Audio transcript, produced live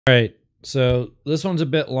All right, so this one's a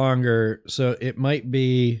bit longer, so it might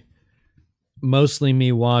be mostly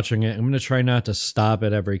me watching it. I'm going to try not to stop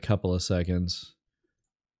it every couple of seconds.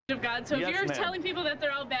 Of God. So if you're telling people that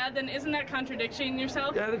they're all bad, then isn't that contradicting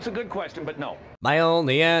yourself? Yeah, that's a good question, but no. My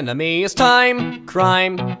only enemy is time.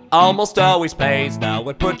 Crime almost always pays. Now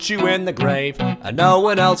it puts you in the grave, and no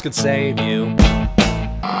one else could save you.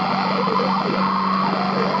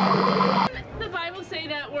 The Bible say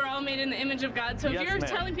that we're all made in the image of God. So if you're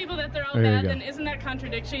telling people that they're all There you bad, go. then isn't that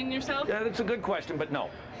contradicting yourself? Yeah, that's a good question, but no.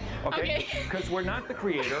 Okay? Because we're not the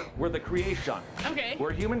creator, we're the creation. Okay.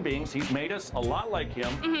 We're human beings. He's made us a lot like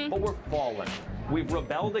him, but we're fallen. We've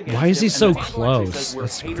rebelled against him. Why is he and so the Bible actually close? says we're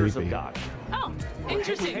That's haters creepy. of God. Oh,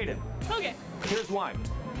 interesting. We hate him. Okay. Here's why.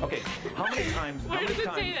 Okay, how many times Where does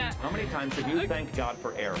it say that? how many times have you thanked God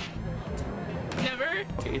for air? Never.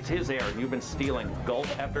 Okay, it's his air. You've been stealing gulp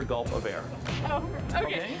after gulp of air. Oh,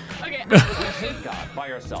 okay. Okay. We hate God by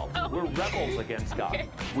ourselves. Oh. We're rebels against God. Okay.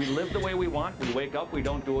 We live the way we want. We wake up. We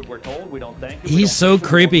don't do what we're told. We don't thank him. He's so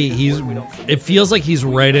creepy. It feels like he's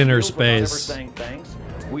right in her Without ever space. saying thanks.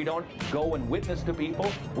 We don't go and witness to people.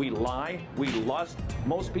 We lie. We lust.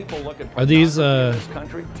 Most people look at Are these, pornography in this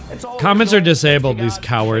country. It's all comments are about, disabled, "God, these thank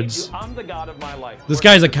cowards." you. I'm the God of my life. This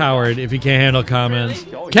guy's a coward if he can't handle comments.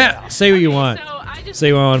 Really? Oh, Can't yeah. say what you Okay, want. so I just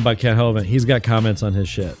Say what you want about Ken Hovind. He's got comments on his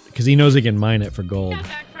shit because he knows he can mine it for gold. got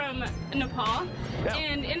back from Nepal, Yeah.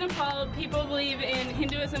 and in Nepal, people believe in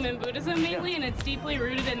Hinduism and Buddhism mainly, and it's deeply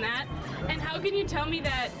rooted in that. And how can you tell me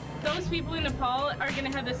that those people in Nepal are going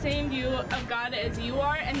to have the same view of God as you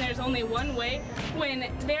are, and there's only one way, when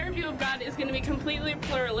their view of God is going to be completely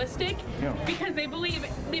pluralistic, because they believe,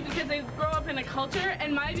 because they grow up in a culture,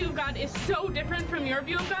 and my view of God is so different from your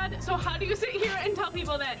view of God. So how do you sit here and tell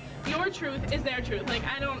people that your truth is their truth? Like,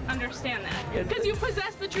 I don't understand that. Because you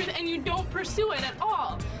possess the truth and you don't pursue it at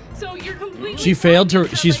all. So you're completely... She's failing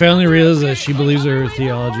to realize that she believes her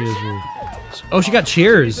theology is real. Oh, she got Jesus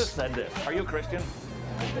cheers. said this. Are you a Christian?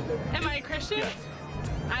 Am I a Christian? Yes.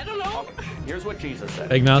 I don't know. Okay. Here's what Jesus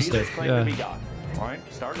said. Agnostic, Jesus claimed yeah. to be God. All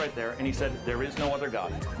right, start right there. And he said, there is no other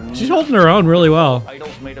God. She's holding her own really well.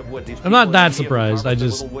 Idols made of wood. These I'm not people that in India surprised, carve I a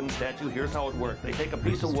just- little wooden statue. Here's how it works. They take a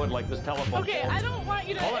piece of wood like this telephone Okay, pole. I don't want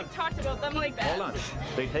you to Hold on. talk about them like that. Hold on.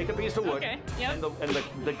 They take a piece of wood, Okay, yep. and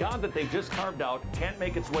the God that they just carved out can't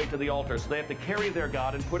make its way to the altar, so they have to carry their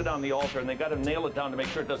God and put it on the altar, and they got to nail it down to make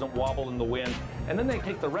sure it doesn't wobble in the wind. And then they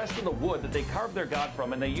take the rest of the wood that they carved their God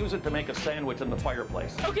from, and they use it to make a sandwich in the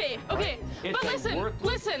fireplace. Okay, okay. It's But a listen,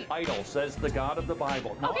 worthless listen. idol, says the God of the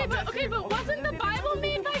Bible. Now, Okay, I'm not saying- but wasn't the Bible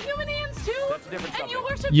made by human hands too? That's a different And you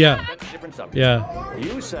subject. worship Yeah. that? That's a different subject. Yeah.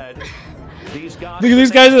 You said these gods... Look at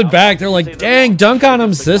these guys in the back. They're like, dang, dunk on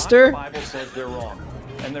him, sister. The Bible says they're wrong.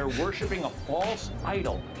 And they're worshiping a false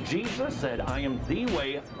idol. Jesus said, I am the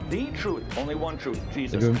way, the truth, only one truth,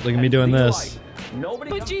 Jesus. Look at me and doing the this. light. Nobody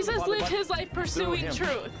But comes to the Jesus Father lived but his life through pursuing him.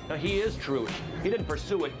 truth. No, he is truth. He didn't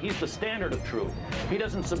pursue it. He's the standard of truth. He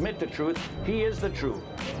doesn't submit to truth. He is the truth.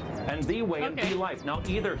 And the way and the life. Now,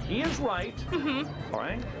 either he is right, all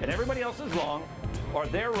right, and everybody else is wrong, or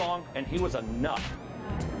they're wrong, and he was a nut.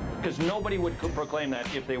 Because nobody would proclaim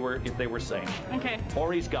that if they were sane. Okay.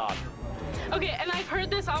 Or he's God. Okay, and I've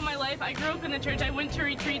heard this all my life. I grew up in the church. I went to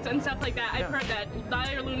retreats and stuff like that. I've heard that.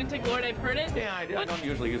 Thy or lunatic Lord, I've heard it. Yeah, I don't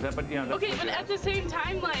usually use that, but yeah. Okay, but at the same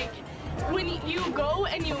time, like, when you go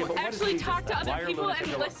and you Okay, but what is actually Jesus? talk to Why other are people lunatics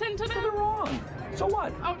and wrong? listen to They're them. wrong. So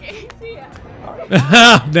what? Okay, see ya.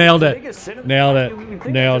 Nailed The it. biggest sin of- Nailed it. You think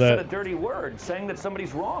Nailed I just said it. a dirty word saying that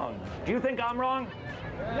somebody's wrong. Do you think I'm wrong?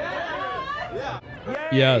 Yeah. Yay.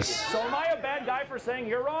 Yes. So am I a bad guy for saying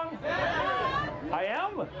you're wrong? I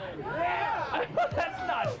am? That's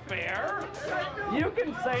not fair. You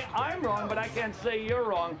can say I'm wrong, but I can't say you're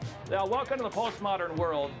wrong. Now, welcome to the postmodern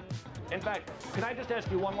world. In fact, can I just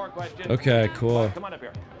ask you one more question? Okay, cool. Come on up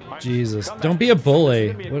here. All right, Jesus. come Don't back. be a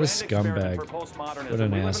bully. This is gonna be What a grand experiment scumbag. for postmodernism. What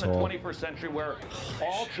an we asshole. live in the 21st century where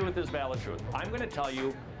all truth is valid truth. I'm going to tell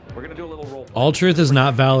you, we're going to do a little role play. All truth is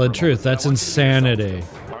not valid truth. That's insanity.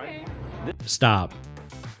 All right? Stop.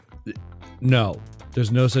 No.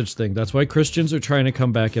 There's no such thing. That's why Christians are trying to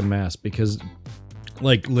come back en masse, because,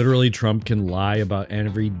 like, literally Trump can lie about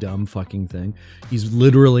every dumb fucking thing. He's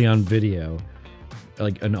literally on video,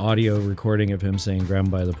 like an audio recording of him saying grab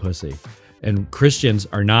him by the pussy. And Christians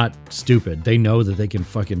are not stupid. They know that they can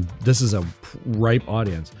fucking... This is a ripe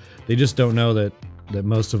audience. They just don't know that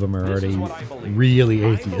most of them are already really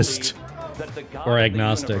atheist or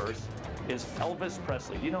agnostic. Is Elvis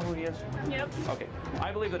Presley. Do you know who he is? Yep. Okay.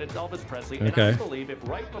 I believe that it's Elvis Presley. And Okay. I believe if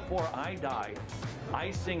right before I die,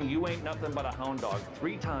 I sing You Ain't Nothing But a Hound Dog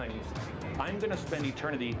 3 times, I'm going to spend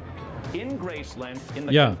eternity in Graceland in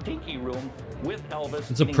the tiki room with Elvis.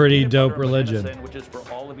 It's a pretty dope religion. Which is for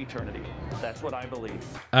all of eternity. That's what I believe.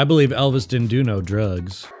 I believe Elvis didn't do no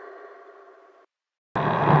drugs.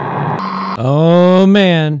 Oh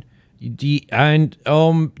man,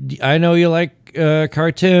 I know you like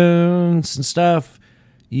cartoons and stuff.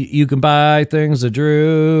 You can buy things of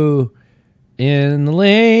Drew in the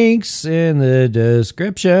links in the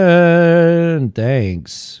description.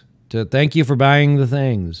 Thanks. Thank you for buying the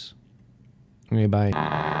things. Anybody?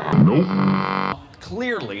 Nope.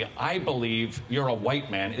 Clearly, I believe you're a white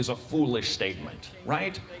man is a foolish statement,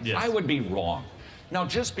 right? Yes. I would be wrong. Now,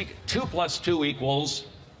 just 2 + 2 equals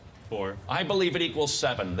 4. I believe it equals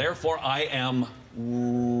 7. Therefore, I am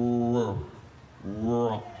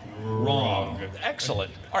wrong.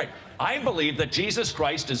 Excellent. All right. I believe that Jesus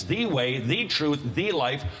Christ is the way, the truth, the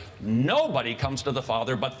life. Nobody comes to the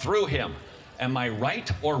Father but through him. Am I right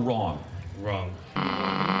or wrong? Wrong.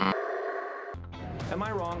 Am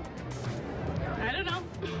I wrong? I don't know.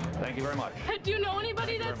 Thank you very much. Do you know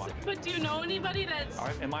anybody that's? But do you know anybody that's? All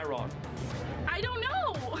right. Am I wrong? I don't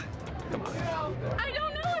know. Come on. I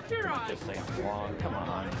don't know if you're wrong. Just say I'm wrong. Come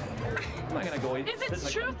on. I'm not gonna go. If it's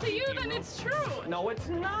true to you, then it's true. No, it's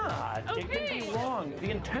not. Okay. It can be wrong.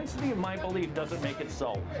 The intensity of my belief doesn't make it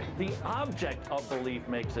so. The object of belief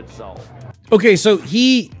makes it so. Okay, so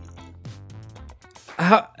he.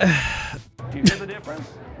 How? Do you hear the difference?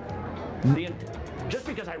 Just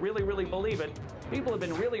because I really, really believe it, people have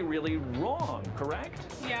been really, really wrong, correct?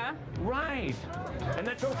 Yeah. Right. And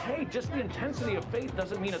that's okay. Just the intensity of faith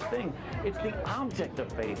doesn't mean a thing. It's the object of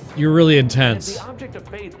faith. You're really And if intense. the object of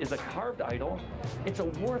faith is a carved idol, it's a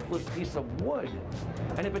worthless piece of wood.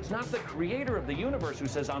 And if it's not the creator of the universe who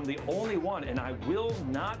says, I'm the only one and I will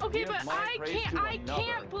not give but my praise to I another.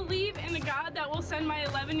 can't believe in a God that will send my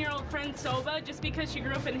 11-year-old friend Soba just because she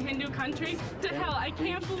grew up in Hindu country to hell. I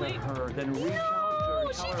can't Reach believe. to her, then reach out to her No,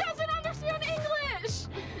 and she tell her- doesn't understand English.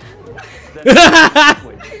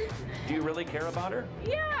 Do you really care about her?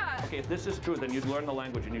 Yeah. Okay, if this is true, then you'd learn the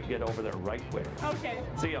language and you'd get over there right quick. Okay.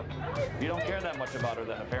 See ya. You don't care that much about her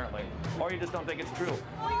then, apparently. Or you just don't think it's true.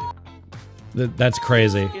 That's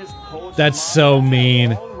crazy. Is postmodern. That's so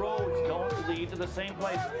mean. All roads don't lead to the same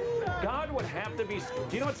place. God would have to be... Do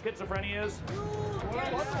you know what schizophrenia is?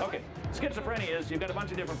 Okay. Schizophrenia is you've got a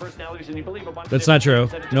bunch of different personalities and you believe a bunch That's of not true.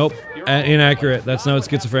 different things. Nope. You're all Inaccurate. right. That's God not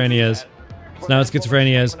what would have to do schizophrenia is. that. It's not what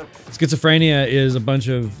schizophrenia is. Schizophrenia is a bunch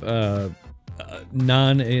of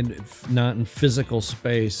not in physical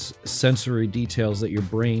space sensory details that your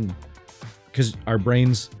brain, because our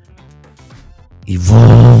brains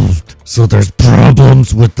evolved, so there's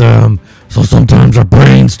problems with them. So sometimes our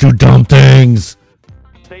brains do dumb things.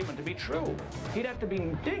 Statement to be true. He'd have to be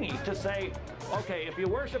dingy to say, okay, if you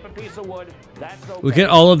worship a piece of wood, that's okay. Look at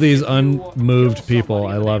all of these If you unmoved kill people.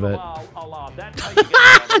 somebody I in the love name it. of Allah, that's how you get to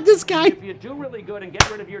heaven. This guy. If you do really good and get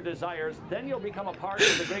rid of your desires, then you'll become a part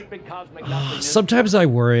of the great big cosmic nothingness. Sometimes I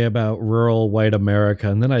worry about rural white America,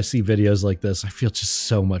 and then I see videos like this. I feel just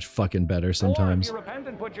so much fucking better Or sometimes. if you repent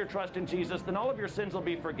and put your trust in Jesus, then all of your sins will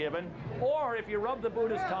be forgiven. Or if you rub the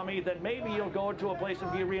Buddha's tummy, then maybe you'll go to a place and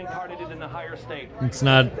be reincarnated in a higher state. It's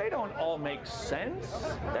not. They don't all make sense.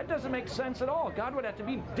 That doesn't make sense at all. God would have to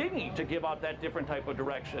be dingy to give out that different type of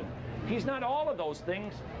direction. He's not all of those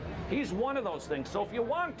things. He's one of those things. So if you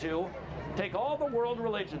want to, take all the world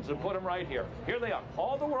religions and put them right here. Here they are.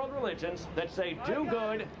 All the world religions that say do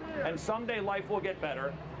good and someday life will get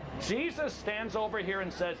better. Jesus stands over here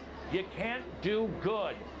and says, you can't do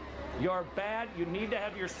good. You're bad. You need to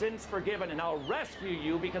have your sins forgiven, and I'll rescue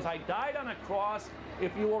you because I died on a cross.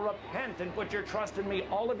 If you will repent and put your trust in me,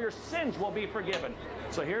 all of your sins will be forgiven.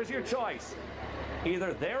 So here's your choice.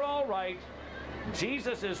 Either they're all right,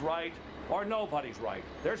 Jesus is right, or nobody's right.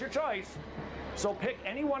 There's your choice. So pick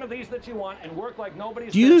any one of these that you want and work like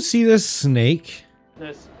nobody's Do you see this snake?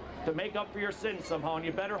 business to make up for your sins somehow, and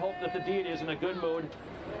you better hope that the deity is in a good mood.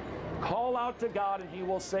 Call out to God and he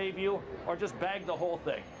will save you, or just bag the whole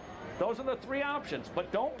thing. Those are the three options,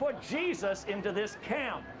 but don't put Jesus into this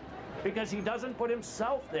camp because he doesn't put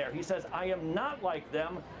himself there. He says, I am not like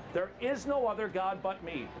them. There is no other God but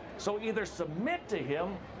me. So either submit to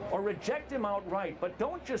him or reject him outright, but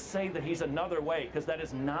don't just say that he's another way, because that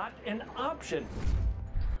is not an option.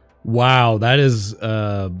 Wow, that is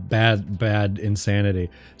bad insanity.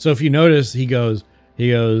 So if you notice, he goes,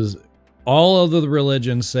 all of the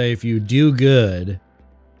religions say if you do good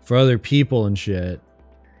for other people and shit,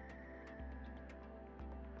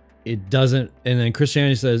 it doesn't, and then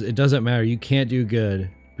Christianity says it doesn't matter, you can't do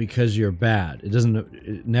good because you're bad.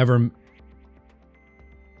 It never.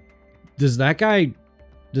 How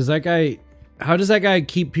does that guy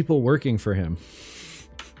keep people working for him?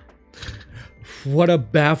 What a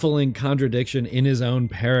baffling contradiction in his own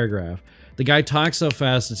paragraph. The guy talks so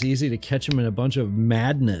fast, it's easy to catch him in a bunch of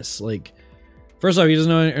madness. Like, first off, he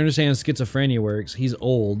doesn't understand how schizophrenia works. He's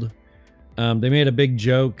old. They made a big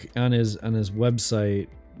joke on his website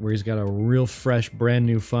where he's got a real fresh, brand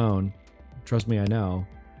new phone. Trust me, I know.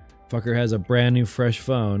 Fucker has a brand new, fresh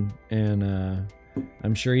phone, and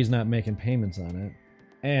I'm sure he's not making payments on it.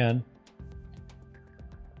 And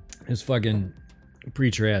his fucking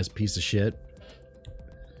preacher-ass piece of shit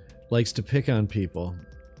likes to pick on people.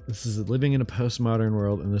 This is living in a postmodern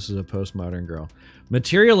world, and this is a postmodern girl.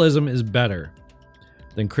 Materialism is better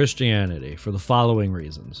than Christianity for the following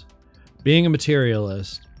reasons. Being a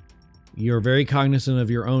materialist, you're very cognizant of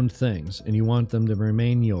your own things, and you want them to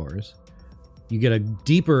remain yours. You get a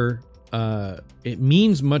deeper... it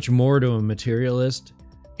means much more to a materialist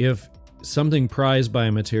if something prized by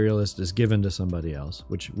a materialist is given to somebody else,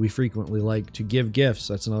 which we frequently like to give gifts.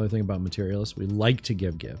 That's another thing about materialists. We like to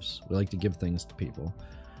give gifts. We like to give things to people.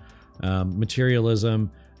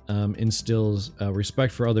 Materialism instills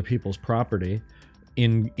respect for other people's property.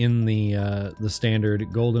 In the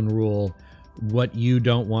standard golden rule, what you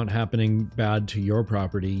don't want happening bad to your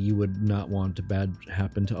property, you would not want to bad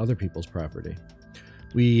happen to other people's property.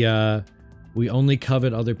 We only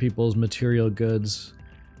covet other people's material goods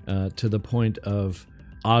to the point of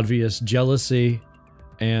obvious jealousy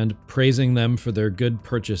and praising them for their good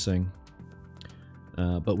purchasing.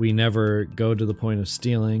 But we never go to the point of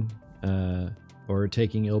stealing or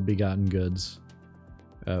taking ill-begotten goods,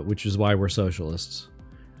 which is why we're socialists.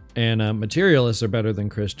 And materialists are better than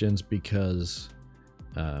Christians because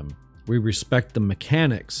we respect the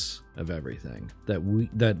mechanics of everything,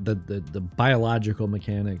 the biological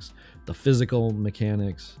mechanics, the physical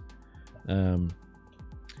mechanics.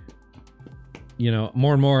 You know,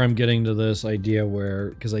 more and more I'm getting to this idea where,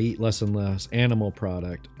 because I eat less and less animal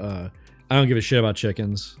product, I don't give a shit about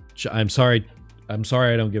chickens. I'm sorry I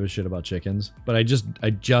don't give a shit about chickens, but I just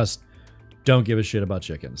don't give a shit about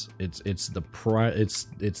chickens. It's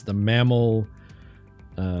the mammal,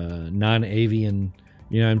 non-avian.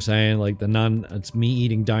 You know what I'm saying? Like it's me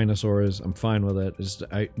eating dinosaurs. I'm fine with it.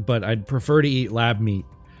 But I'd prefer to eat lab meat.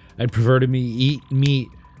 I'd prefer to eat meat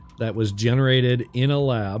that was generated in a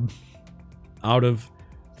lab out of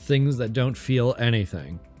things that don't feel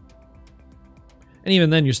anything. And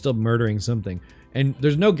even then, you're still murdering something. And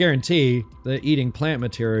there's no guarantee that eating plant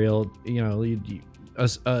material, you know,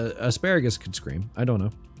 asparagus could scream. I don't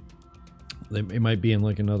know. It might be in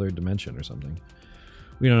like another dimension or something.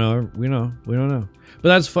 We don't know. We don't know. But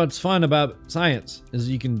that's what's fun about science, is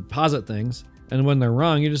you can posit things, and when they're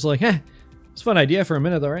wrong, you're just like, it's a fun idea for a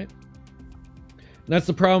minute, though, right? And that's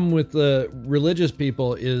the problem with the religious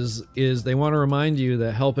people is they want to remind you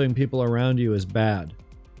that helping people around you is bad.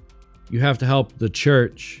 You have to help the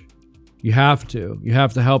church. You have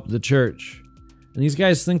to help the church. And these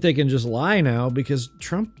guys think they can just lie now because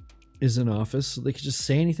Trump is in office, so they can just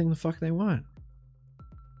say anything the fuck they want.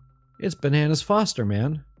 It's bananas Foster,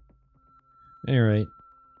 man. Alright.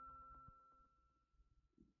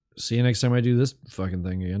 See you next time I do this fucking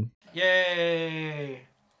thing again. Yay!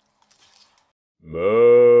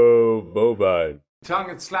 Bovine. Tongue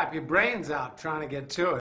would slap your brains out trying to get to it.